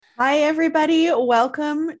Hi, everybody.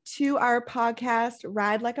 Welcome to our podcast,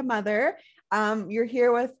 Ride Like a Mother. You're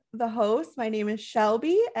here with the host. My name is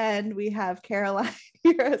Shelby, and we have Caroline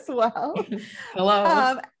here as well.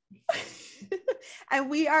 Hello. And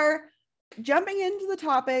we are jumping into the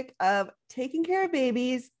topic of taking care of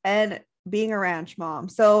babies and being a ranch mom.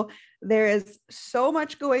 So there is so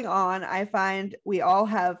much going on. I find we all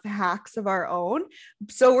have hacks of our own.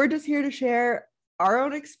 So we're just here to share our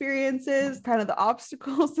own experiences, kind of the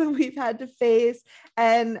obstacles that we've had to face,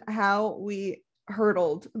 and how we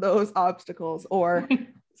hurdled those obstacles or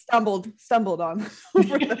stumbled on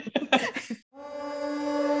over them.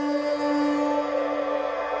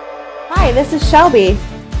 Hi, this is Shelby.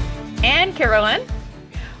 And Carolyn.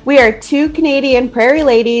 We are two Canadian prairie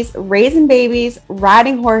ladies raising babies,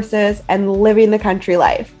 riding horses, and living the country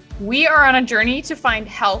life. We are on a journey to find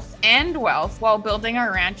health and wealth while building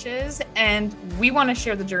our ranches, and we want to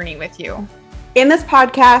share the journey with you. In this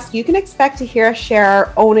podcast, you can expect to hear us share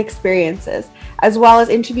our own experiences, as well as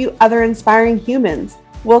interview other inspiring humans.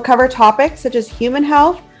 We'll cover topics such as human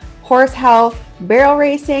health, horse health, barrel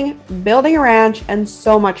racing, building a ranch, and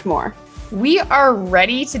so much more. We are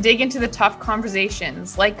ready to dig into the tough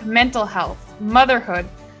conversations like mental health, motherhood,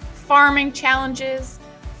 farming challenges,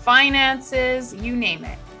 finances, you name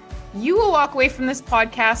it. You will walk away from this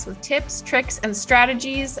podcast with tips, tricks, and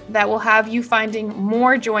strategies that will have you finding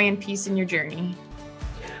more joy and peace in your journey.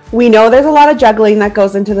 We know there's a lot of juggling that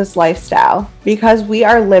goes into this lifestyle because we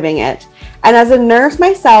are living it. And as a nurse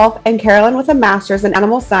myself and Carolyn with a master's in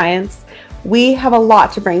animal science, we have a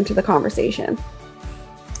lot to bring to the conversation.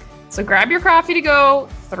 So grab your coffee to go,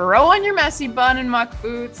 throw on your messy bun and muck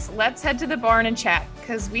boots. Let's head to the barn and chat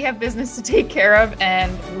because we have business to take care of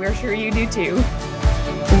and we're sure you do too.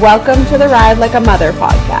 Welcome to the Ride Like a Mother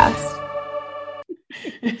podcast.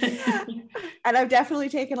 And I've definitely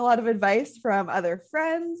taken a lot of advice from other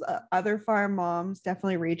friends, other farm moms,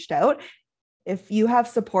 definitely reached out. If you have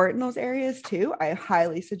support in those areas too, I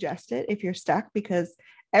highly suggest it if you're stuck because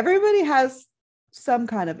everybody has some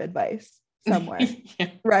kind of advice somewhere,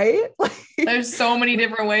 Yeah. Right? There's so many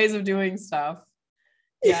different ways of doing stuff.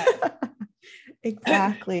 Yeah,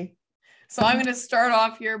 exactly. So I'm going to start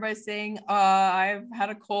off here by saying I've had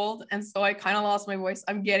a cold and so I kind of lost my voice.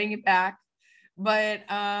 I'm getting it back. But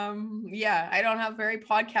yeah, I don't have very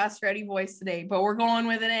podcast ready voice today, but we're going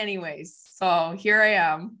with it anyways. So here I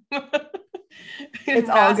am. It's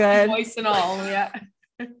all good. Voice and all, yeah.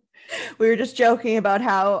 We were just joking about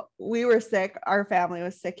how we were sick. Our family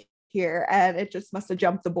was sick here and it just must have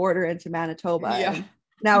jumped the border into Manitoba. Yeah. And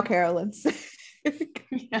now Carolyn's sick.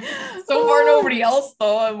 Yeah. So far nobody else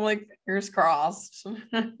though. I'm like fingers crossed.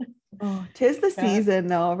 Oh, 'tis the season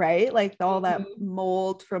though, right? Like all that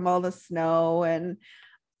mold from all the snow and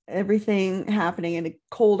everything happening in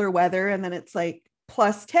colder weather, and then it's like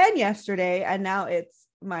plus 10 yesterday and now it's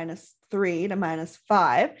 -3 to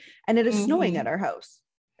 -5 and it is snowing at our house.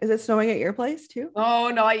 Is it snowing at your place too? Oh,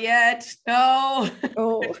 not yet. No.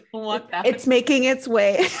 Oh, I don't want that. It's making its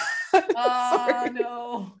way.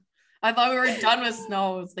 No. I thought we were done with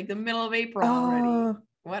snow. It's like the middle of April already.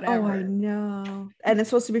 Whatever. Oh, I know. And it's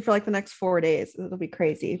supposed to be for like the next 4 days. It'll be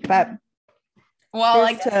crazy. But well,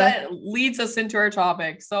 I guess that leads us into our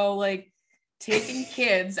topic. So like taking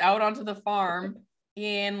kids out onto the farm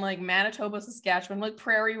in like Manitoba, Saskatchewan, like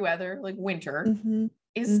prairie weather, like winter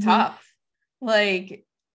is tough. Like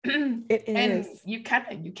it is. And you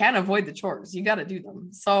can't avoid the chores. You got to do them.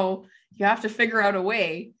 So you have to figure out a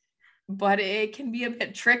way. But it can be a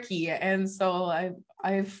bit tricky. And so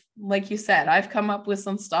I've, like you said, I've come up with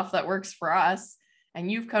some stuff that works for us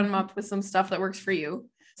and you've come up with some stuff that works for you.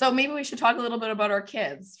 So maybe we should talk a little bit about our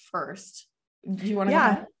kids first. Do you want to?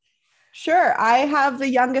 Yeah, sure. I have the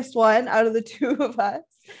youngest one out of the two of us.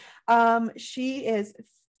 She is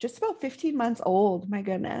just about 15 months old. My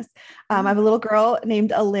goodness. I have a little girl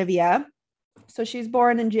named Olivia. So she's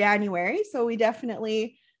born in January. So we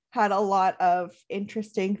definitely had a lot of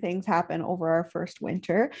interesting things happen over our first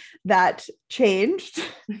winter that changed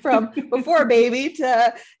from before baby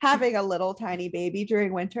to having a little tiny baby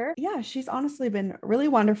during winter. Yeah, she's honestly been really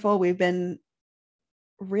wonderful. We've been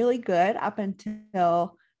really good up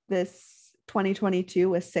until this 2022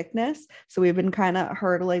 with sickness. So we've been kind of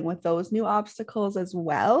hurdling with those new obstacles as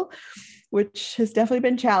well, which has definitely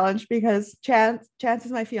been challenged because Chance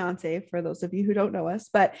is my fiance, for those of you who don't know us,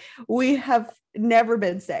 but we have never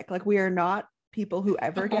been sick. Like we are not people who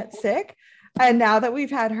ever get sick. And now that we've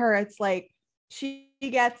had her, it's like she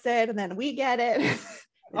gets it and then we get it.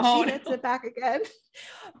 And she gets it back again.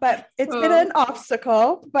 But it's been an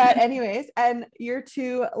obstacle. But anyways, and your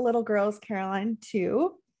two little girls, Caroline,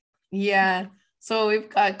 too. Yeah. So we've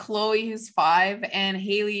got Chloe, who's 5, and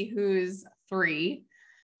Haley, who's 3.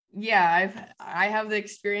 Yeah, I have the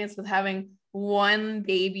experience with having one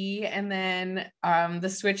baby, and then the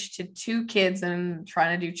switch to 2 kids and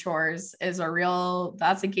trying to do chores is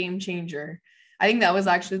that's a game changer. I think that was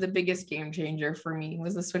actually the biggest game changer for me,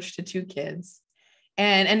 was the switch to 2 kids.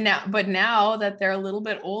 And now that they're a little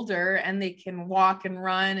bit older and they can walk and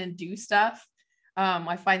run and do stuff,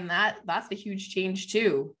 I find that's a huge change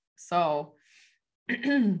too. So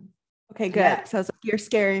okay, good. Yeah. Sounds like you're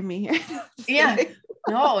scaring me here. Yeah.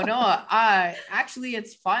 No, actually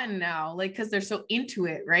it's fun now, like, because they're so into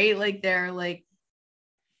it, right? Like, they're like,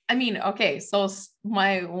 I mean, okay, so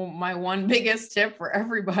my one biggest tip for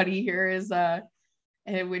everybody here is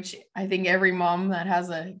which I think every mom that has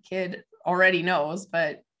a kid already knows,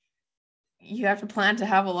 but you have to plan to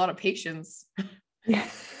have a lot of patience. Yeah.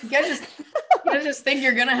 You gotta just think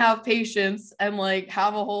you're gonna have patience and like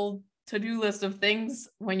have a whole to-do list of things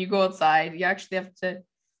when you go outside. You actually have to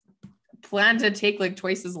plan to take like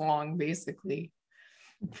twice as long, basically,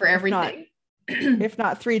 for everything. If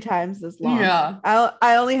not 3 times as long. Yeah.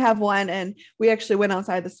 I only have one, and we actually went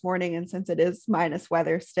outside this morning, and since it is minus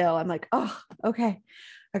weather still, I'm like, oh, okay,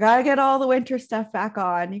 I gotta get all the winter stuff back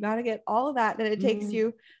on. You gotta get all of that, and it takes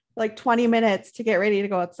you like 20 minutes to get ready to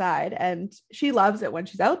go outside. And she loves it when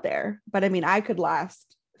she's out there, but I mean, I could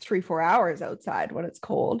last 3-4 hours outside when it's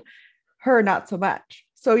cold. Her, not so much.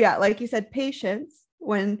 So yeah, like you said, patience.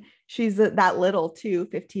 When she's that little too,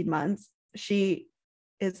 15 months, she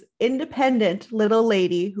is independent little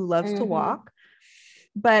lady who loves to walk,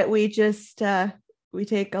 but we just we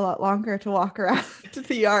take a lot longer to walk around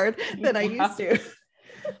the yard than I used to.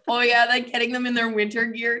 Oh yeah, like getting them in their winter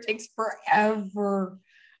gear takes forever.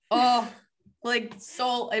 Oh, like,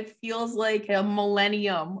 so it feels like a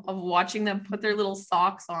millennium of watching them put their little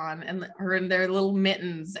socks on or in their little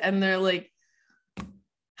mittens, and they're like,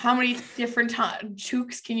 how many different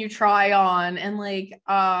toques can you try on? And like,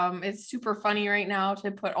 it's super funny right now to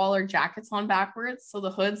put all our jackets on backwards so the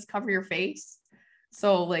hoods cover your face.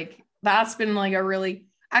 So like, that's been like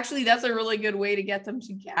that's a really good way to get them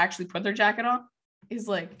to actually put their jacket on, is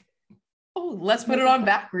like, oh, let's put it on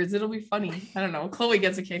backwards. It'll be funny. I don't know. Chloe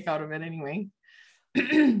gets a kick out of it anyway.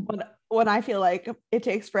 When I feel like it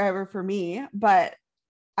takes forever for me, but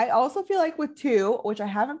I also feel like with 2, which I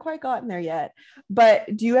haven't quite gotten there yet,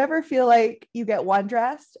 but do you ever feel like you get one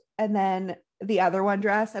dressed and then the other one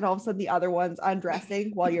dressed, and all of a sudden the other one's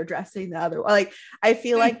undressing while you're dressing the other one? Like, I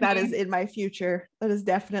feel like that is in my future. That is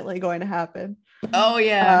definitely going to happen. Oh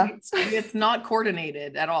yeah. It's not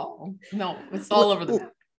coordinated at all. No, it's all over the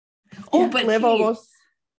map. Oh, but Liv almost.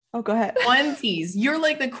 Oh, go ahead. Onesies. You're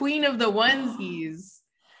like the queen of the onesies.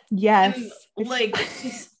 Yes. And, like,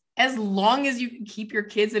 as long as you can keep your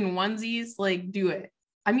kids in onesies, like, do it.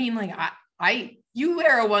 I mean, like, you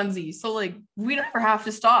wear a onesie, so like, we never have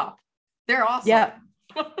to stop. They're awesome. Yeah.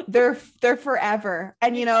 they're forever.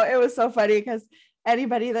 And you know, it was so funny because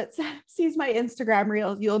anybody that sees my Instagram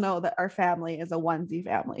reels, you'll know that our family is a onesie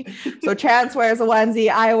family. So Chance wears a onesie,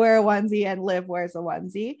 I wear a onesie, and Liv wears a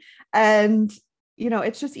onesie. And you know,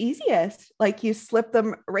 it's just easiest. Like, you slip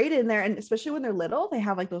them right in there. And especially when they're little, they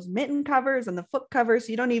have like those mitten covers and the foot covers.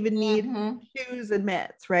 So you don't even need shoes and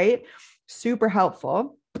mitts, right? Super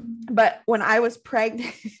helpful. But when I was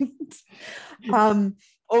pregnant,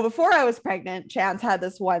 before I was pregnant, Chance had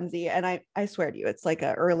this onesie, and I swear to you, it's like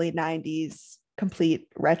a early 90s complete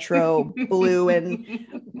retro blue and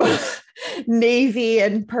navy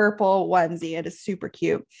and purple onesie. It is super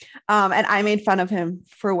cute. And I made fun of him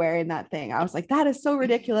for wearing that thing. I was like, that is so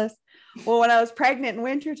ridiculous. Well, when I was pregnant in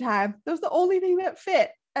wintertime, that was the only thing that fit.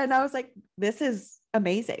 And I was like, this is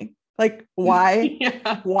amazing. Like, why?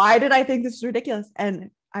 Why did I think this is ridiculous? And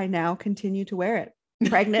I now continue to wear it.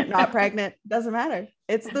 Pregnant, not pregnant, doesn't matter.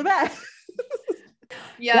 It's the best.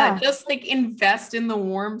 Yeah, just like invest in the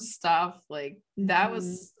warm stuff. Like, that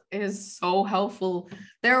is so helpful.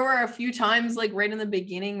 There were a few times, like right in the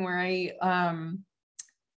beginning, where I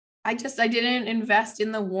didn't invest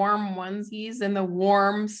in the warm onesies and the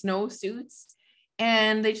warm snowsuits,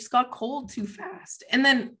 and they just got cold too fast. And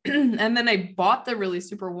then and then I bought the really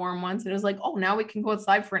super warm ones, and it was like, oh, now we can go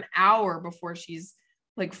outside for an hour before she's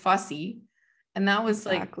like fussy. And that was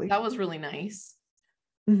like, that was really nice.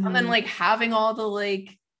 And then like having all the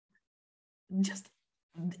like, just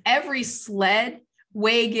every sled,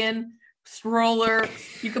 wagon, stroller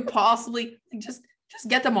you could possibly just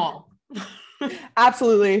get them all.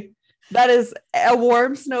 Absolutely. That is a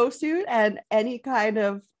warm snowsuit and any kind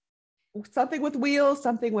of something with wheels,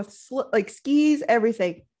 something with like skis,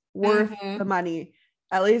 everything worth the money.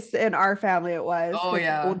 At least in our family it was. Oh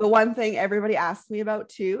yeah. The one thing everybody asks me about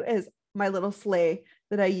too is my little sleigh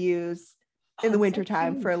that I use in the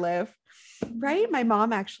wintertime for Liv. Right? My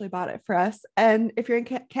mom actually bought it for us. And if you're in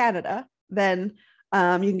Canada, then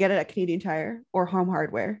you can get it at Canadian Tire or Home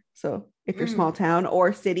Hardware. So if you're small town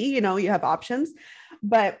or city, you know, you have options.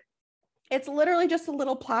 But it's literally just a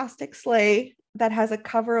little plastic sleigh that has a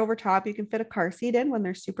cover over top. You can fit a car seat in when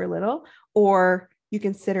they're super little, or you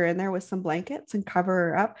can sit her in there with some blankets and cover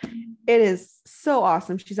her up. It is so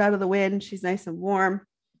awesome. She's out of the wind. She's nice and warm.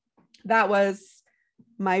 That was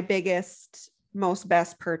my biggest, most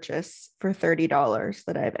best purchase for $30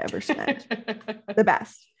 that I've ever spent. The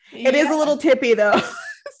best. Yeah. It is a little tippy though.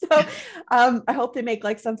 So I hope they make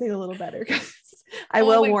like something a little better. I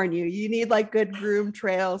will warn you, you need like good groomed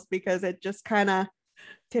trails because it just kind of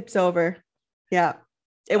tips over. Yeah.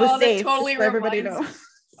 It was safe. Totally so everybody knows.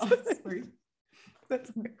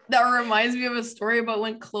 That reminds me of a story about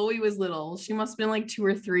when Chloe was little. She must have been like 2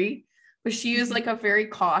 or 3, but she was like a very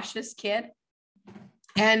cautious kid.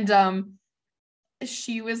 And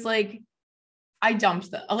she was like, I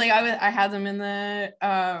dumped them. Like I had them in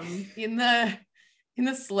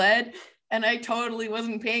the sled, and I totally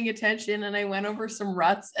wasn't paying attention, and I went over some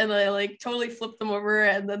ruts and I like totally flipped them over,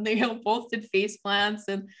 and then they both did face plants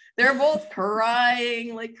and they're both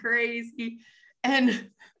crying like crazy. And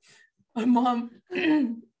my mom,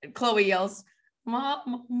 Chloe yells,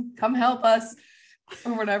 "Mom, come help us,"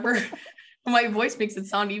 or whatever. My voice makes it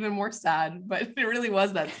sound even more sad, but it really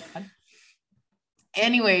was that sad.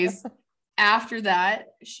 Anyways, after that,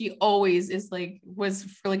 she always was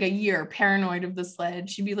for like a year paranoid of the sled.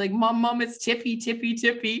 She'd be like, Mom, it's tippy, tippy,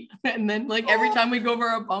 tippy. And then like every time we go over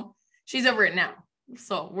a bump, she's over it now.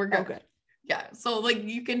 So we're good. Okay. Yeah. So like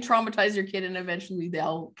you can traumatize your kid and eventually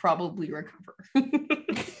they'll probably recover.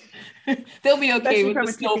 They'll be okay. Especially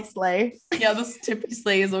with the tippy sleigh. Yeah, this tippy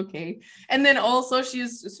sleigh is okay. And then also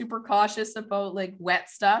she's super cautious about like wet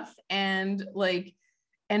stuff and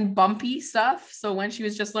bumpy stuff. So when she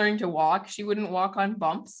was just learning to walk, she wouldn't walk on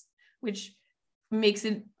bumps, which makes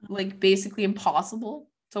it like basically impossible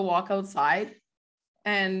to walk outside.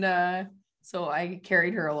 And so I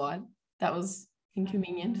carried her a lot. That was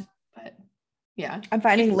inconvenient, but yeah. I'm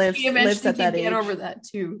finding Liv at that age. Get over that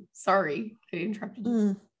too. Sorry, I interrupted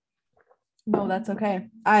you. No, that's okay.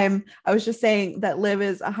 I was just saying that Liv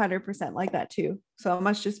is 100% like that too. So it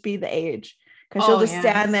must just be the age, because she'll just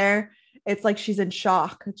stand there. It's like she's in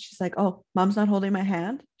shock. She's like, oh, Mom's not holding my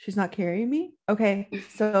hand. She's not carrying me. Okay,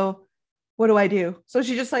 so what do I do? So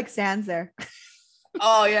she just like stands there.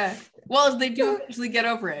 Oh yeah. Well, they do eventually get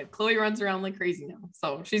over it. Chloe runs around like crazy now,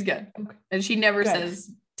 so she's good. Okay. And she never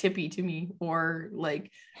says tippy to me or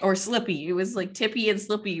slippy. It was like tippy and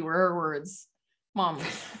slippy were her words. Mom,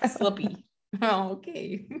 slippy. Oh,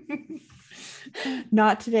 okay.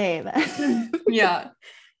 Not today then. Yeah.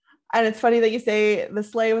 And it's funny that you say the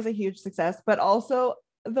sleigh was a huge success, but also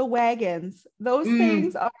the wagons, those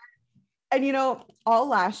things are, and you know, all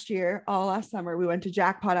last summer, we went to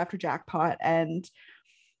jackpot after jackpot, and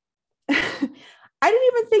I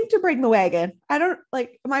didn't even think to bring the wagon.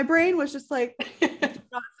 My brain was just like,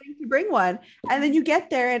 not think to bring one. And then you get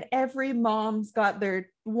there and every mom's got their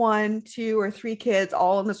 1, 2, or 3 kids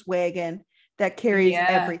all in this wagon that carries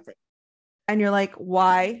everything. And you're like,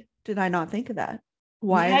 why did I not think of that?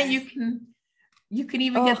 Why? Yeah, you can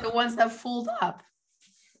even get the ones that fold up.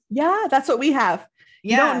 Yeah, that's what we have.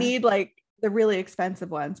 Yeah. You don't need like the really expensive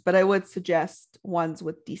ones, but I would suggest ones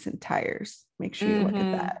with decent tires. Make sure you look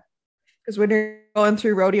at that. Because when you're going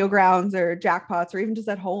through rodeo grounds or jackpots or even just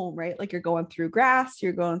at home, right? Like you're going through grass,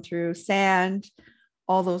 you're going through sand,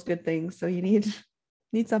 all those good things. So you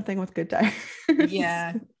need something with good tires.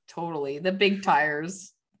 Yeah, totally. The big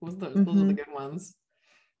tires, those are the good ones.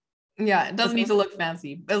 Yeah, it doesn't need to look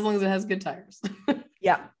fancy as long as it has good tires.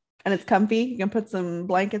 Yeah. And it's comfy. You can put some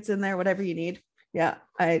blankets in there, whatever you need. Yeah.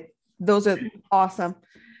 Those are awesome.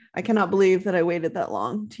 I cannot believe that I waited that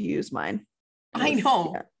long to use mine. I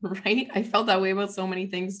know, right? I felt that way about so many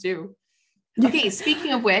things too. Okay,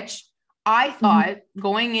 speaking of which, I thought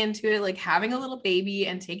going into it, like having a little baby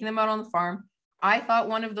and taking them out on the farm, I thought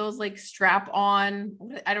one of those like strap on,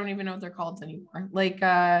 I don't even know what they're called anymore. Like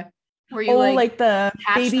where you like the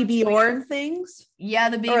baby Bjorn things. Yeah,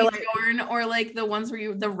 the baby Bjorn, or like the ones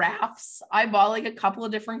where the wraps. I bought like a couple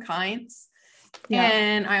of different kinds. Yeah.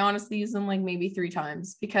 And I honestly use them like maybe 3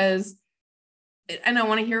 times because, and I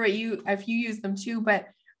want to hear if you use them too, but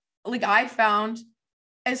like I found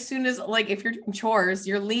as soon as like, if you're doing chores,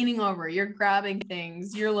 you're leaning over, you're grabbing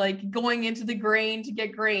things, you're like going into the grain to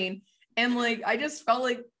get grain. And like, I just felt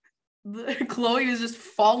like Chloe was just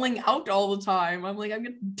falling out all the time. I'm like, I'm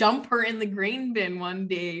going to dump her in the grain bin one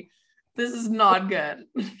day. This is not good.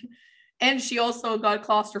 And she also got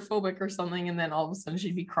claustrophobic or something, and then all of a sudden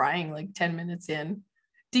she'd be crying like 10 minutes in.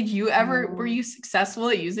 Were you successful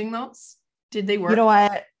at using those? Did they work? You know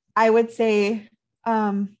what? I would say,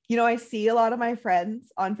 I see a lot of my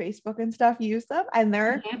friends on Facebook and stuff use them, and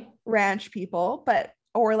they're ranch people,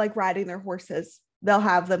 or like riding their horses. They'll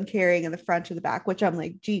have them carrying in the front or the back, which I'm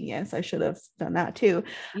like, genius. I should have done that too.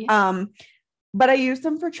 Yeah. But I use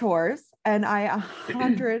them for chores, and I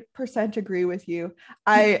 100% agree with you.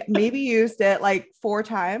 I maybe used it like 4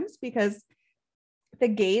 times because the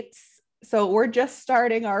gates. So we're just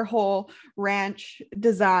starting our whole ranch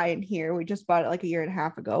design here. We just bought it like a year and a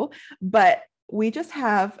half ago, but we just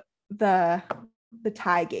have the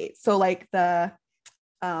tie gates. So like the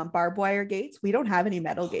barbed wire gates. We don't have any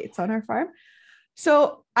metal gates on our farm.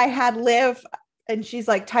 So I had Liv, and she's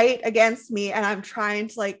like tight against me, and I'm trying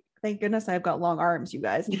to like, thank goodness I've got long arms, you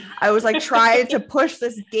guys. I was like trying to push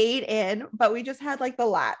this gate in, but we just had like the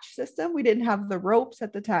latch system. We didn't have the ropes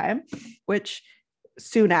at the time, which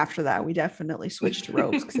soon after that, we definitely switched to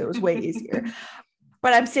ropes because it was way easier.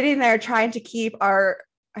 But I'm sitting there trying to keep I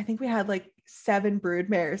think we had like 7 brood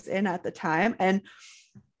mares in at the time, and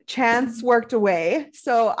Chance worked away.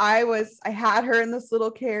 So I had her in this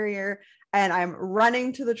little carrier, and I'm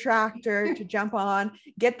running to the tractor to jump on,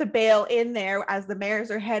 get the bale in there as the mares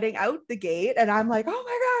are heading out the gate. And I'm like, oh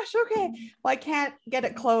my gosh, okay. Well, I can't get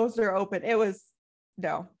it closed or open. It was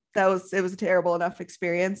a terrible enough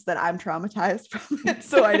experience that I'm traumatized from it.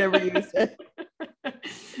 So I never used it.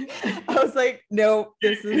 I was like, no,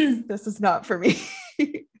 this is not for me.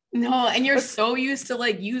 No, and you're so used to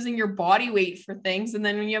like using your body weight for things, and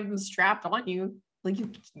then when you have them strapped on you, like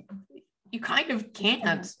you kind of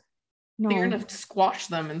can't. No. You're gonna squash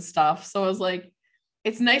them and stuff. So I was like,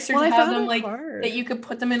 it's nicer to have them like that you could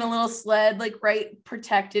put them in a little sled, like right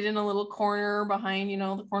protected in a little corner behind,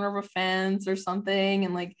 the corner of a fence or something.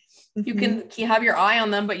 And like you can have your eye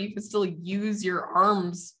on them, but you can still use your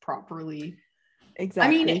arms properly.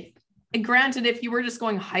 Exactly. I mean, granted, if you were just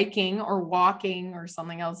going hiking or walking or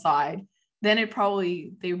something outside, then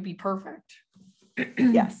they would be perfect.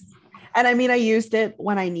 Yes. And I mean, I used it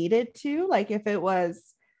when I needed to, like if it was,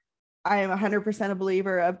 I am 100% a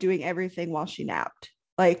believer of doing everything while she napped.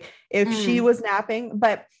 Like if she was napping,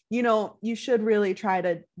 but you should really try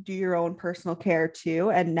to do your own personal care too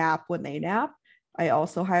and nap when they nap. I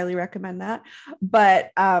also highly recommend that. But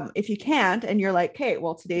if you can't, and you're like, okay,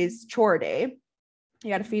 well, today's chore day, you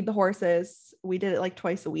got to feed the horses. We did it like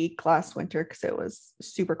twice a week last winter because it was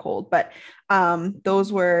super cold, but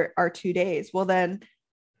those were our 2 days. Well, then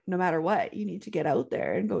no matter what, you need to get out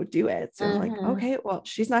there and go do it. So like, okay, well,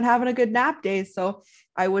 she's not having a good nap day. So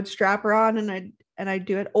I would strap her on and I'd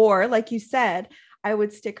do it. Or like you said, I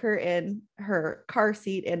would stick her in her car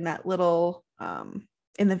seat in that little,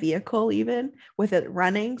 in the vehicle, even with it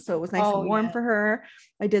running. So it was nice and warm for her.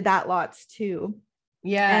 I did that lots too.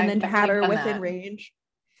 Yeah. And then had her within range.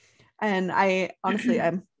 And I honestly,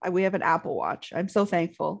 we have an Apple Watch. I'm so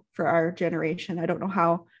thankful for our generation. I don't know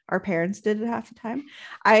how our parents did it half the time.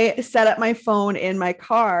 I set up my phone in my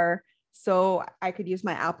car so I could use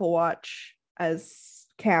my Apple Watch as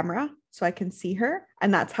camera so I can see her.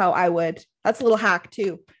 And that's how that's a little hack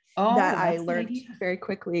too, that I learned very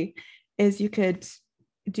quickly, is you could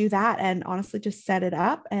do that and honestly just set it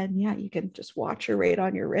up. And yeah, you can just watch her right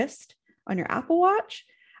on your wrist on your Apple Watch.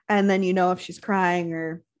 And then if she's crying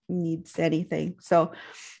or needs anything. So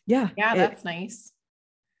yeah, that's nice.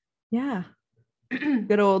 Yeah.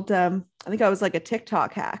 Good old I think I was like a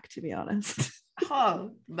TikTok hack, to be honest.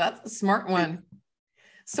 Oh, that's a smart one.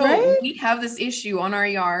 So we have this issue on our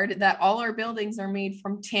yard that all our buildings are made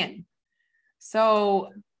from tin. So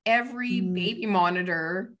every baby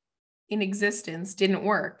monitor in existence didn't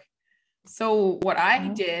work. So what I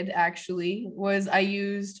did actually was I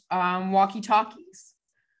used walkie-talkies.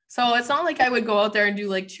 So it's not like I would go out there and do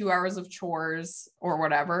like 2 hours of chores or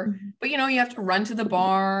whatever, but you have to run to the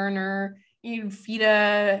barn, or you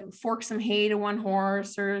fork some hay to one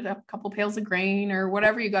horse, or a couple pails of grain, or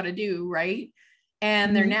whatever you got to do, right?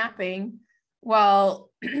 And they're napping.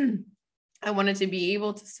 Well, I wanted to be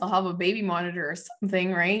able to still have a baby monitor or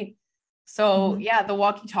something, right? So yeah, the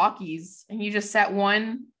walkie-talkies, and you just set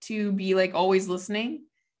one to be like always listening,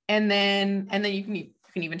 and then you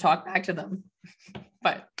can even talk back to them.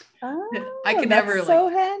 But I could never so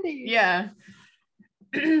handy. Yeah.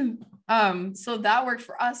 So that worked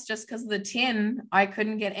for us just because of the tin. I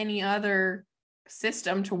couldn't get any other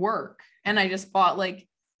system to work. And I just bought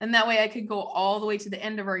and that way I could go all the way to the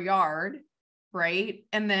end of our yard. Right.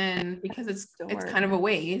 And then because it's kind of a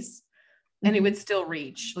ways, and it would still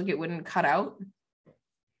reach, it wouldn't cut out.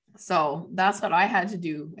 So that's what I had to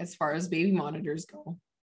do as far as baby monitors go.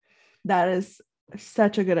 That is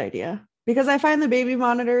such a good idea because I find the baby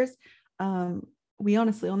monitors, we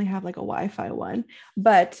honestly only have like a Wi-Fi one,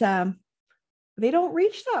 but they don't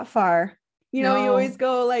reach that far. You know, you always No.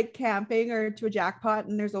 go like camping or to a jackpot,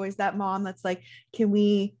 and there's always that mom that's like, can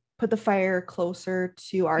we put the fire closer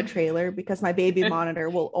to our trailer because my baby monitor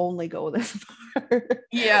will only go this far,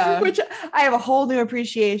 Yeah. which I have a whole new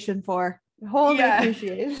appreciation for. A whole new Yeah.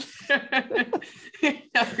 appreciation.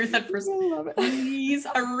 Yeah, you're that person. I love it. Please,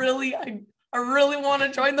 I really want to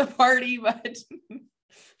join the party, but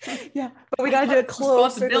Yeah, but we got to do it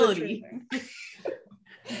closer to the trailer.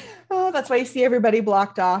 Oh, that's why you see everybody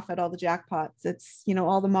blocked off at all the jackpots. It's, you know,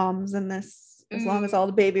 all the moms in this, as long as all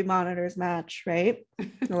the baby monitors match, right? I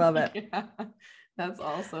love it. Yeah, that's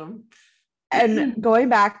awesome. And going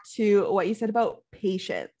back to what you said about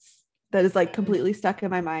patience, that is like completely stuck in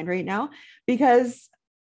my mind right now because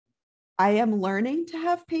I am learning to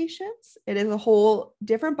have patience. It is a whole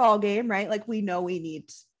different ball game, right? Like we know we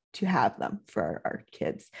need to have them for our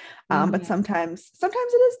kids. But sometimes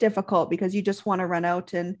it is difficult because you just want to run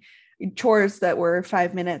out, and chores that were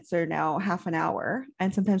 5 minutes are now half an hour.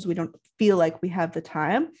 And sometimes we don't feel like we have the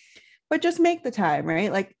time, but just make the time,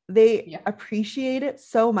 right? Like they appreciate it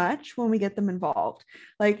so much when we get them involved.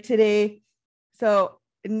 Like today, so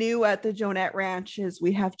new at the Jonette Ranch is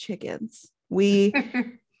we have chickens.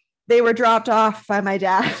 They were dropped off by my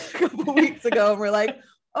dad a couple weeks ago, and we're like,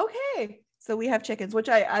 okay, so we have chickens, which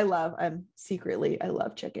I love. I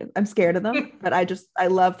love chickens. I'm scared of them, but I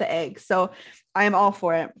love the eggs. So I am all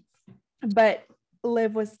for it. But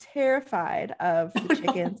Liv was terrified of the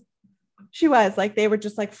chickens. She was like, they were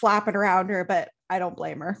just like flapping around her, but I don't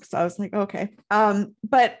blame her. So I was like, okay.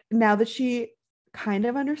 But now that she kind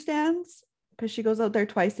of understands, because she goes out there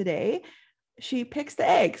twice a day, she picks the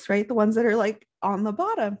eggs, right? The ones that are like on the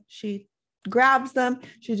bottom. She grabs them.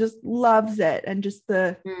 She just loves it. And just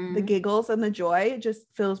the giggles and the joy just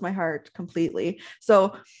fills my heart completely.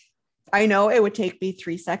 So I know it would take me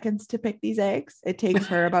 3 seconds to pick these eggs. It takes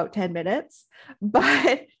her about 10 minutes,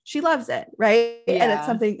 but she loves it, right?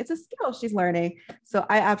 Yeah. And it's a skill she's learning. So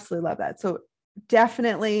I absolutely love that. So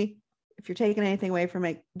definitely, if you're taking anything away from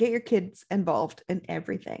it, get your kids involved in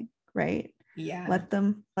everything, right? Yeah. Let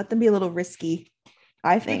them be a little risky,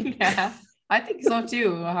 I think. Yeah, I think so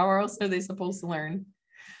too. How else are they supposed to learn?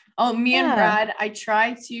 Oh, me and Brad, I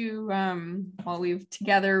try to, while we've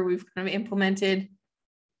kind of implemented,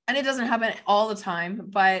 and it doesn't happen all the time,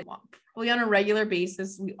 but probably on a regular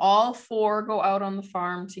basis, we all 4 go out on the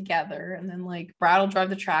farm together. And then like Brad will drive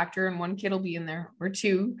the tractor and one kid will be in there, or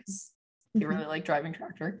 2, because they really like driving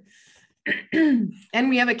tractor. And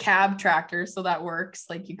we have a cab tractor, so that works.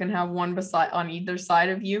 Like you can have one beside on either side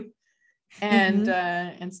of you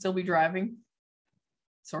and still be driving,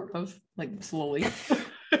 sort of like slowly.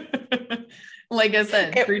 Like I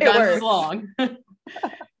said, 3 times as long.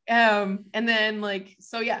 And then like,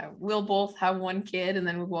 so yeah, we'll both have one kid and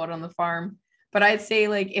then we'll go out on the farm. But I'd say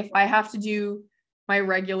like if I have to do my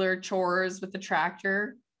regular chores with the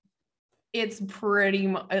tractor, it's pretty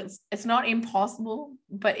much, it's not impossible,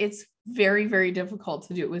 but it's very, very difficult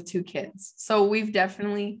to do it with 2 kids. So we've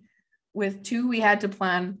definitely, with 2, we had to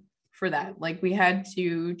plan for that. Like we had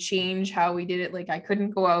to change how we did it. Like I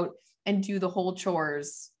couldn't go out and do the whole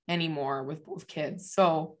chores anymore with both kids.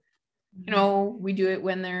 So, you know, we do it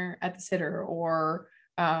when they're at the sitter, or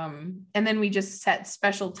and then we just set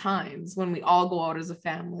special times when we all go out as a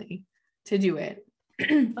family to do it.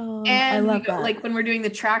 And I love that. That. Like when we're doing the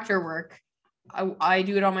tractor work, I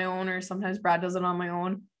do it on my own, or sometimes Brad does it on my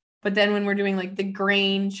own. But then when we're doing like the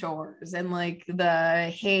grain chores and like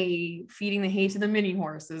the hay, feeding the hay to the mini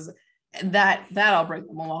horses, that I'll bring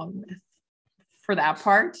them along with for that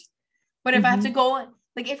part. But if I have to go,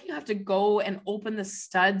 like if you have to go and open the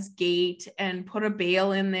studs gate and put a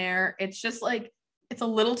bale in there, it's just like, it's a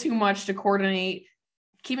little too much to coordinate,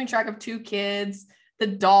 keeping track of 2 kids, the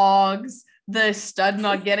dogs, the stud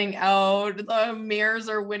not getting out, the mares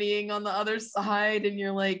are whinnying on the other side. And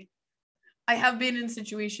you're like, I have been in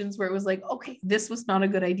situations where it was like, okay, this was not a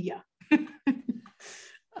good idea.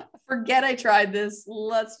 Forget I tried this.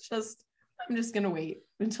 I'm just going to wait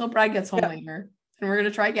until Brad gets home later and we're going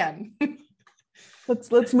to try again.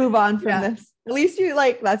 Let's move on from this. At least you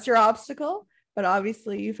like, that's your obstacle, but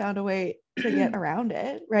obviously you found a way to get around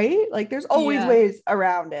it, right? Like there's always ways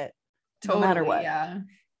around it, no matter what.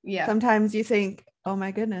 Yeah. Sometimes you think, oh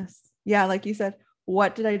my goodness. Yeah. Like you said,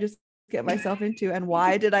 what did I just get myself into? And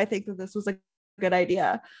why did I think that this was a good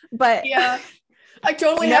idea? But yeah, I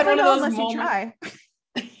totally had one of those moments.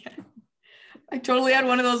 I totally had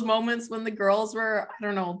one of those moments when the girls were, I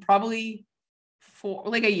don't know, probably 4,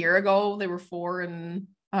 like a year ago, they were 4 and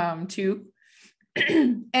 2.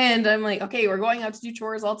 And I'm like, okay, we're going out to do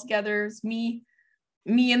chores all together. It's me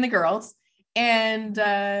and the girls. And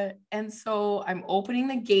so I'm opening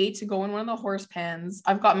the gate to go in one of the horse pens.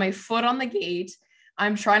 I've got my foot on the gate.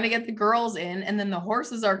 I'm trying to get the girls in, and then the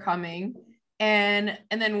horses are coming. And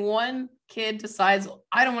then one kid decides,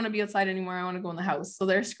 I don't want to be outside anymore. I want to go in the house. So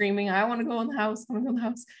they're screaming, I want to go in the house. I want to go in the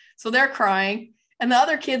house. So they're crying. And the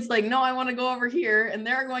other kid's like, no, I want to go over here. And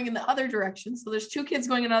they're going in the other direction. So there's two kids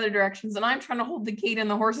going in other directions. And I'm trying to hold the gate and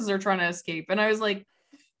the horses are trying to escape. And I was like,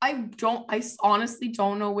 I honestly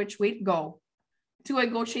don't know which way to go. Do I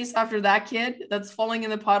go chase after that kid that's falling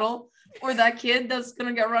in the puddle, or that kid that's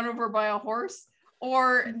going to get run over by a horse?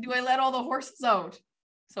 Or do I let all the horses out?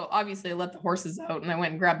 So obviously I let the horses out, and I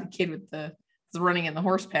went and grabbed the kid was running in the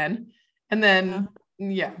horse pen. And then,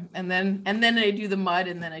 and then I do the mud,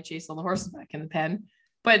 and then I chase all the horses back in the pen.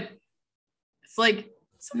 But it's like,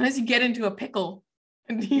 sometimes you get into a pickle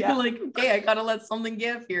and you're like, okay, I got to let something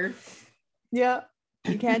give here. Yeah.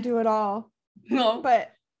 You can't do it all. No,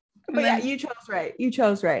 but yeah, you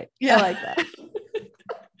chose right. Yeah. I like that.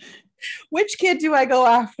 Which kid do I go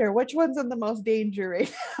after? Which one's in the most danger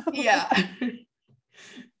right now?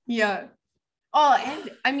 Yeah. Oh, and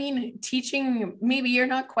I mean, teaching, maybe you're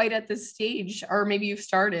not quite at this stage, or maybe you've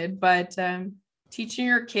started, but teaching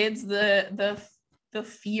your kids the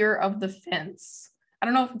fear of the fence. I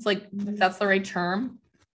don't know if that's the right term,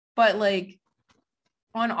 but like,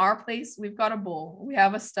 on our place, we've got a bull, we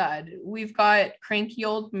have a stud, we've got cranky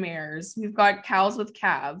old mares, we've got cows with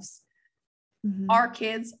calves. Mm-hmm. Our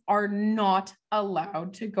kids are not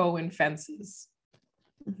allowed to go in fences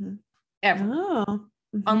ever.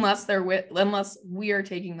 Mm-hmm. Unless we are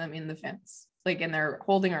taking them in the fence, like, and they're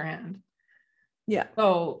holding our hand. Yeah.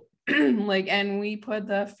 So like, and we put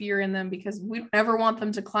the fear in them because we don't ever want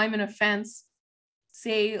them to climb in a fence.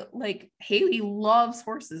 Say, like, Haley loves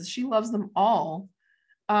horses. She loves them all.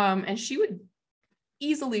 And she would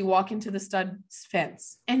easily walk into the stud's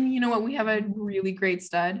fence. And you know what? We have a really great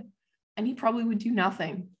stud, and he probably would do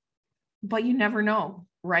nothing, but you never know,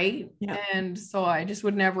 right? Yeah. And so I just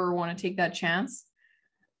would never want to take that chance.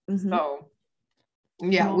 Mm-hmm. So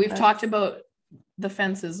yeah, we've talked about the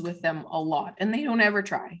fences with them a lot, and they don't ever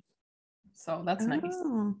try. So that's nice.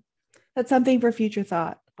 That's something for future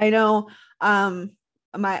thought. I know, I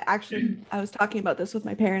was talking about this with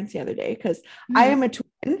my parents the other day, because I am a twin.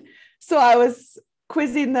 So I was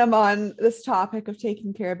quizzing them on this topic of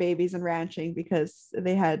taking care of babies and ranching, because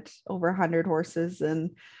they had over 100 horses,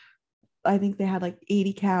 and I think they had like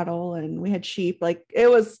 80 cattle, and we had sheep. Like, it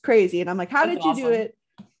was crazy. And I'm like, how did you do it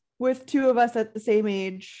with two of us at the same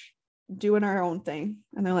age doing our own thing?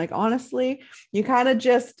 And they're like, honestly, you kind of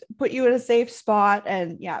just put you in a safe spot,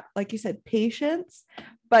 and yeah, like you said, patience.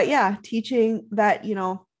 But yeah, teaching that, we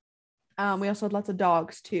also had lots of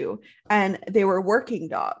dogs too, and they were working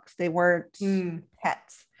dogs. They weren't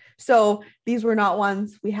pets. So these were not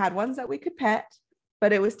ones, we had ones that we could pet,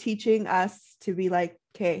 but it was teaching us to be like,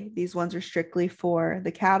 okay, these ones are strictly for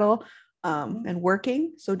the cattle and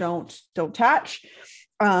working. So don't touch.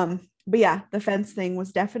 But yeah, the fence thing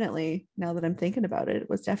was definitely, now that I'm thinking about it, it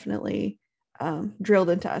was definitely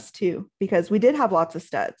drilled into us too, because we did have lots of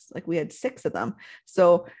studs. Like, we had 6 of them.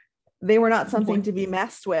 So they were not something to be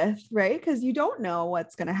messed with, right? Because you don't know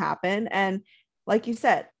what's going to happen. And like you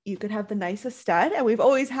said, you could have the nicest stud, and we've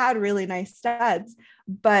always had really nice studs,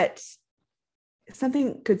 but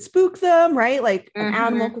something could spook them, right? Like an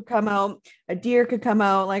animal could come out, a deer could come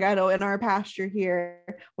out. Like, I know in our pasture here,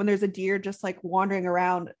 when there's a deer just like wandering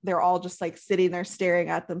around, they're all just like sitting there staring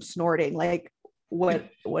at them, snorting. Like, what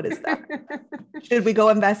is that? Should we go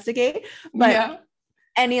investigate? But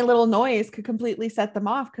any little noise could completely set them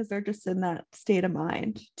off, because they're just in that state of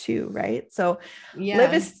mind too, right? So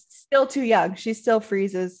Liv is still too young. She still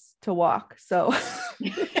freezes to walk. So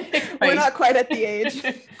we're not quite at the age.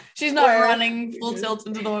 She's not running full tilt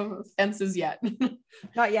into the fences yet.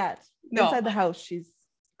 Not yet. No. Inside the house, she's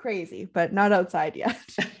crazy, but not outside yet.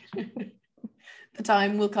 The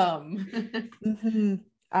time will come.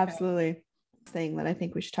 Absolutely. Thing that I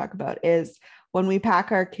think we should talk about is when we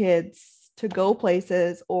pack our kids to go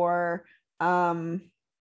places, or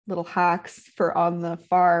little hacks for on the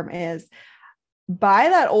farm, is buy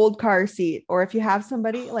that old car seat. Or if you have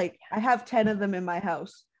somebody, like, I have 10 of them in my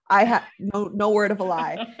house. I have no word of a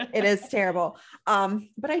lie. It is terrible.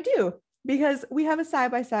 But I do, because we have a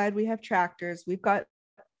side-by-side, we have tractors, we've got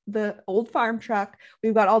the old farm truck,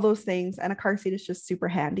 we've got all those things, and a car seat is just super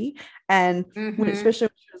handy. And especially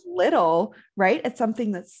when she was little, right, it's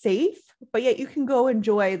something that's safe, but yet you can go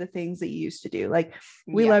enjoy the things that you used to do. Like,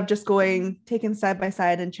 we love just taking side by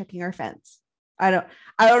side and checking our fence. I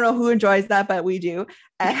don't know who enjoys that, but we do.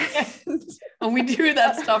 And And we do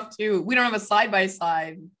that stuff too. We don't have a side by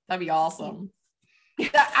side. That'd be awesome.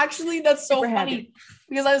 That's so funny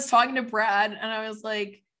because I was talking to Brad and I was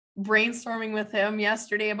like brainstorming with him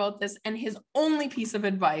yesterday about this, and his only piece of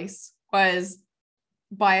advice was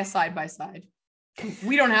buy a side by side.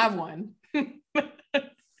 We don't have one.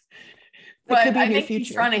 But I think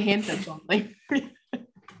he's trying to hint at something.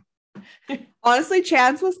 Honestly,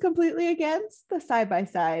 Chance was completely against the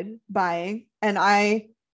side-by-side buying. And I,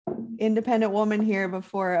 independent woman here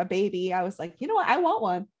before a baby, I was like, you know what? I want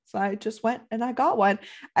one. So I just went and I got one.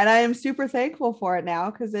 And I am super thankful for it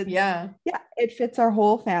now because it fits our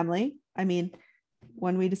whole family. I mean,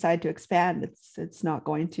 when we decide to expand, it's not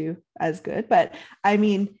going to as good. But I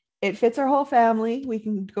mean, it fits our whole family. We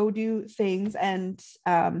can go do things, and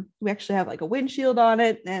we actually have like a windshield on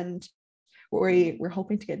it, and we're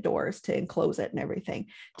hoping to get doors to enclose it and everything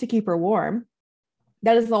to keep her warm.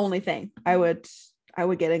 That is the only thing I would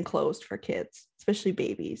get enclosed for kids, especially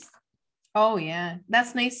babies. Oh yeah,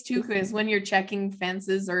 that's nice too, because when you're checking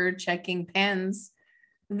fences or checking pens,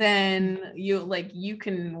 then you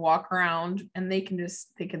can walk around and they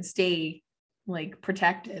can stay like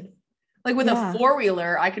protected. Like with a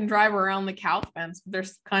four-wheeler, I can drive around the cow fence, but they're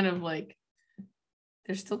still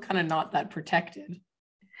kind of not that protected.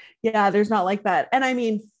 Yeah, there's not like that. And I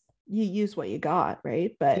mean, you use what you got,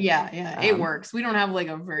 right? But yeah, it works. We don't have like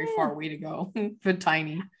a very far way to go. But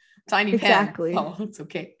tiny exactly. pen. Oh, it's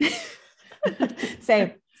okay.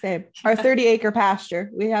 Same. Our 30-acre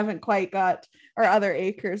pasture. We haven't quite got our other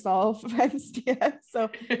acres all fenced yet.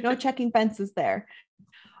 So no checking fences there.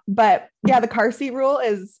 But yeah, the car seat rule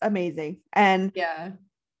is amazing. And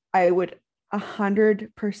I would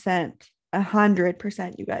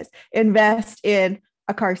 100%, you guys, invest in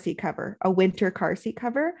a car seat cover, a winter car seat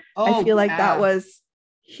cover. I feel like that was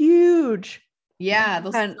huge. Yeah,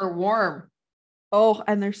 those are warm. Oh,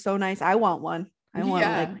 and they're so nice. I want one. I want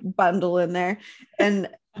like bundle in there. And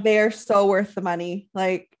they're so worth the money.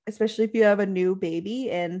 Like, especially if you have a new baby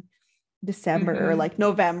in December or like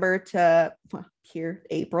November to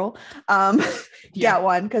April, get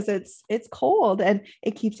one, because it's cold and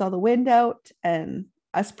it keeps all the wind out. And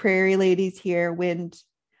us prairie ladies here,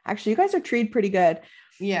 actually, you guys are treated pretty good.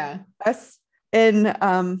 Yeah. Us in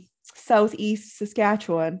southeast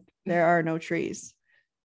Saskatchewan, there are no trees.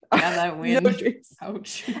 Yeah, that wind. No trees.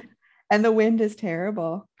 Ouch. And the wind is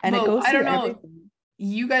terrible. And it goes, I don't know. Everything.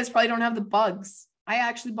 You guys probably don't have the bugs. I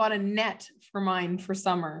actually bought a net for mine for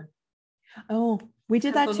summer. Oh, we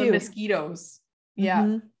did that too. The mosquitoes.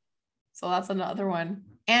 Yeah. So that's another one.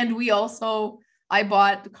 And I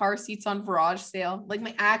bought the car seats on garage sale. Like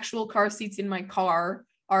my actual car seats in my car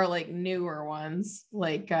are like newer ones.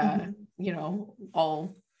 Like,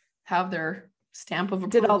 all have their stamp of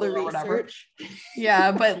approval. Did all the research.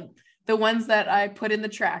 Yeah. But the ones that I put in the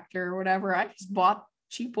tractor or whatever, I just bought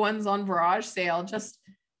cheap ones on garage sale just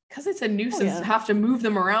because it's a nuisance to have to move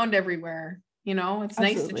them around everywhere. It's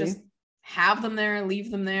nice to just have them there,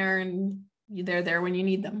 leave them there, and they're there when you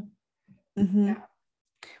need them. Yeah.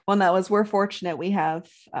 Well, we're fortunate. We have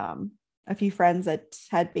a few friends that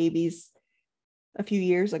had babies a few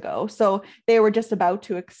years ago. So they were just about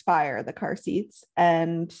to expire, the car seats,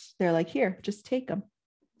 and they're like, here, just take them.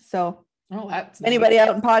 So that's anybody nice.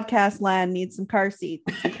 out in podcast land needs some car seats,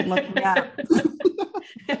 you can look me up.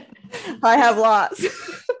 I have lots.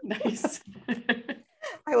 Nice.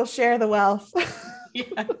 I will share the wealth.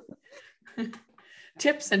 Yeah.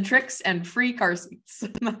 Tips and tricks and free car seats.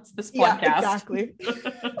 That's this podcast. Yeah, exactly.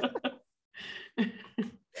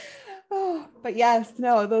 But yes,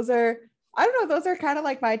 no, those are kind of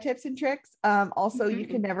like my tips and tricks. Also, you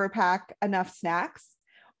can never pack enough snacks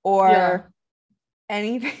or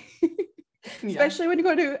anything, especially when you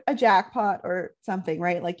go to a jackpot or something,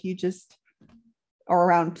 right? Like or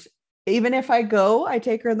around, even if I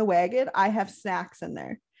take her in the wagon, I have snacks in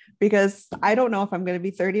there because I don't know if I'm going to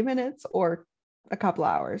be 30 minutes or a couple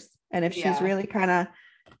hours. And if she's really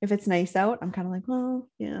if it's nice out, I'm kind of like, well,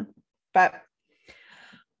 yeah. But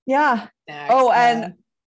yeah. And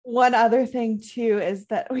one other thing too is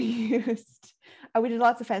that we did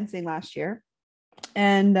lots of fencing last year,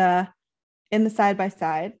 and in the side by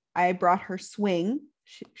side, I brought her swing.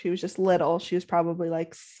 She was just little. She was probably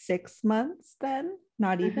like 6 months then,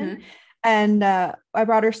 not even. And I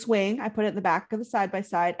brought her swing. I put it in the back of the side by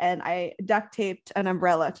side, and I duct taped an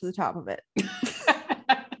umbrella to the top of it.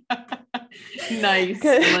 Nice.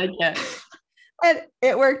 I like it. And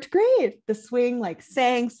it worked great. The swing like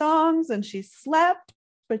sang songs and she slept,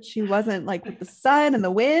 but she wasn't like with the sun and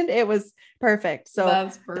the wind. It was perfect. So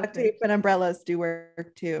that's perfect. Duct tape and umbrellas do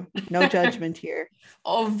work too. No judgment here.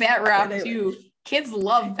 Oh, vet wrap too. Kids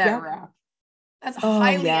love vet wrap. That's Oh,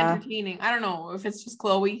 highly yeah. entertaining. I don't know if it's just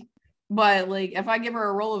Chloe, but like if I give her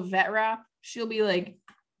a roll of vet wrap, she'll be like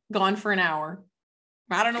gone for an hour.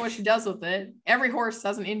 I don't know what she does with it. Every horse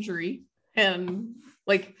has an injury, and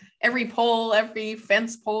like every pole, every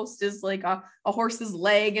fence post is like a horse's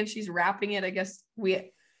leg, and she's wrapping it. I guess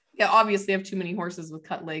we obviously have too many horses with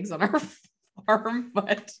cut legs on our farm,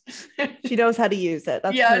 but She knows how to use it.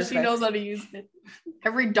 That's yeah, perfect. she knows how to use it.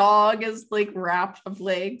 Every dog is like wrapped of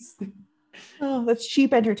legs. Oh, that's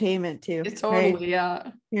cheap entertainment too. It's totally, right?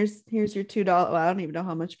 yeah. Here's your $2. Well, I don't even know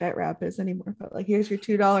how much vet wrap is anymore, but like here's your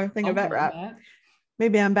 $2 thing of vet wrap. Like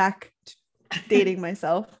Maybe I'm back dating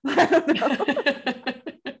myself. I don't know.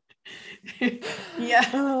 Yeah.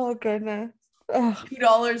 Oh goodness. Oh.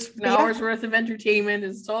 $2 for an hour's worth of entertainment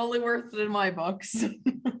is totally worth it in my books.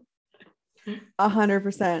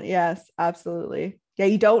 100%. Yes, absolutely. Yeah,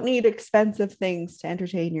 you don't need expensive things to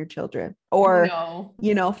entertain your children or,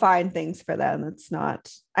 find things for them. It's not,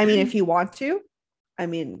 I mean, if you want to,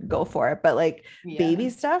 go for it. But like baby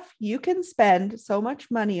stuff, you can spend so much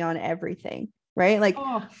money on everything, right? Like,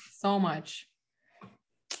 so much.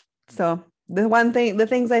 So the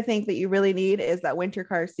things I think that you really need is that winter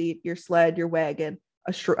car seat, your sled, your wagon,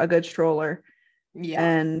 a good stroller,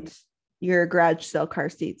 and your garage sale car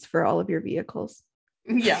seats for all of your vehicles.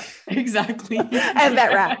 Yeah, exactly. and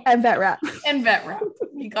vet wrap.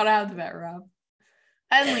 You gotta have the vet wrap.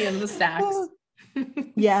 And Liam, the snacks.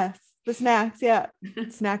 Yes, the snacks. Yeah,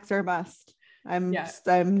 snacks are a must. I'm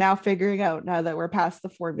now figuring out, now that we're past the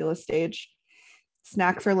formula stage,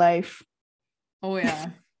 snacks are life. Oh yeah.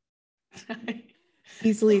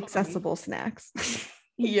 Easily accessible snacks.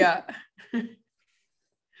 Yeah.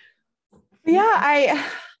 Yeah,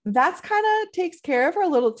 that's kind of takes care of our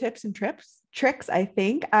little tips and tricks, I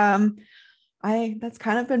think. That's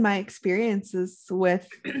kind of been my experiences with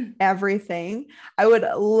everything. I would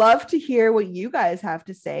love to hear what you guys have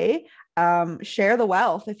to say. Share the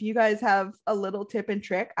wealth. If you guys have a little tip and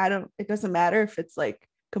trick, it doesn't matter if it's like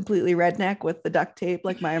completely redneck with the duct tape,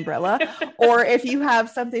 like my umbrella, or if you have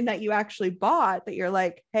something that you actually bought that you're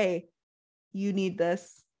like, hey, you need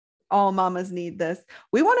this. All mamas need this.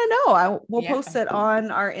 We want to know. We'll post it on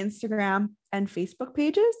our Instagram and Facebook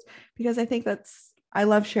pages, because I think I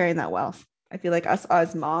love sharing that wealth. I feel like us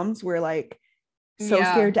as moms, we're like so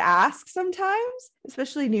scared to ask sometimes,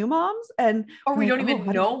 especially new moms. Or we don't even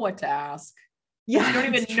know what to ask. Yeah. We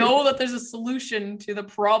don't even know that there's a solution to the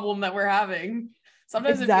problem that we're having.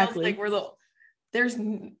 Sometimes it feels like there's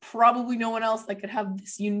probably no one else that could have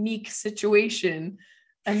this unique situation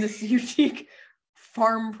and this unique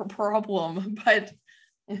farm problem, but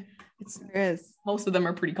most of them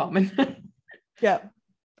are pretty common. Yeah.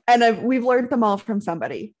 And we've learned them all from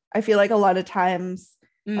somebody. I feel like a lot of times,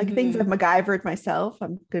 like things I've MacGyvered myself.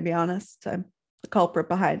 I'm going to be honest. I'm the culprit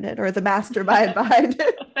behind it, or the mastermind behind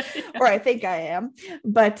it, or I think I am.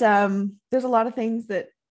 But there's a lot of things that,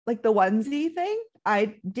 like the onesie thing,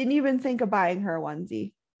 I didn't even think of buying her a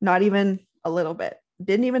onesie, not even a little bit.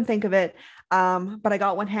 Didn't even think of it. But I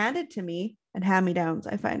got one handed to me, and hand-me-downs,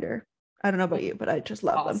 I find her. I don't know about you, but I just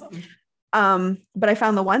love them. But I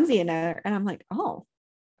found the onesie in there, and I'm like, oh,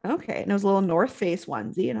 okay. And it was a little North Face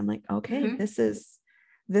onesie, and I'm like, okay, this is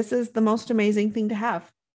the most amazing thing to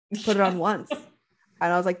have. Put it on once.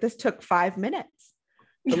 And I was like, this took 5 minutes.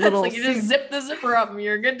 It's like you just zip the zipper up and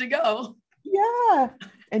you're good to go. Yeah.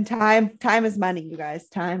 And time is money, you guys.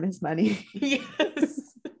 Time is money. Yes.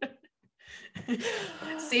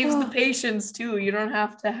 Saves the patience too. You don't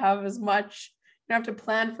have to have as much, you don't have to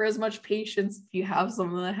plan for as much patience if you have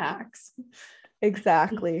some of the hacks.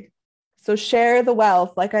 Exactly. So share the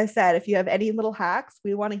wealth. Like I said, if you have any little hacks,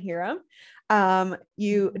 we want to hear them.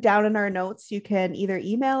 You down in our notes, you can either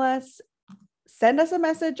email us, send us a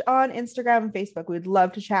message on Instagram and Facebook. We'd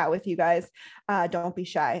love to chat with you guys. Don't be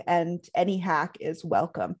shy. And any hack is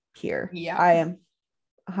welcome here. Yeah. I am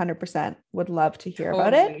 100% would love to hear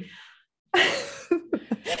about it.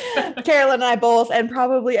 Carolyn and I both, and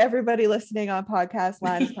probably everybody listening on podcast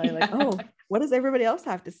land is probably like, oh, what does everybody else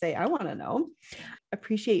have to say? I want to know.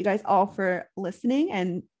 Appreciate you guys all for listening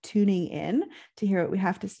and tuning in to hear what we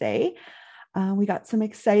have to say. We got some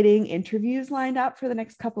exciting interviews lined up for the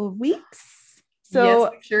next couple of weeks. So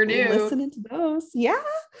yes, we sure do. Listen to those. Yeah.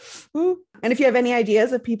 Ooh. And if you have any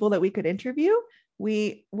ideas of people that we could interview,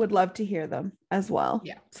 we would love to hear them as well.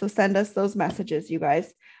 Yeah. So send us those messages, you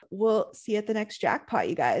guys. We'll see you at the next jackpot,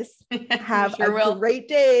 you guys. Have a great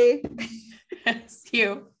day. See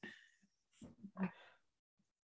you.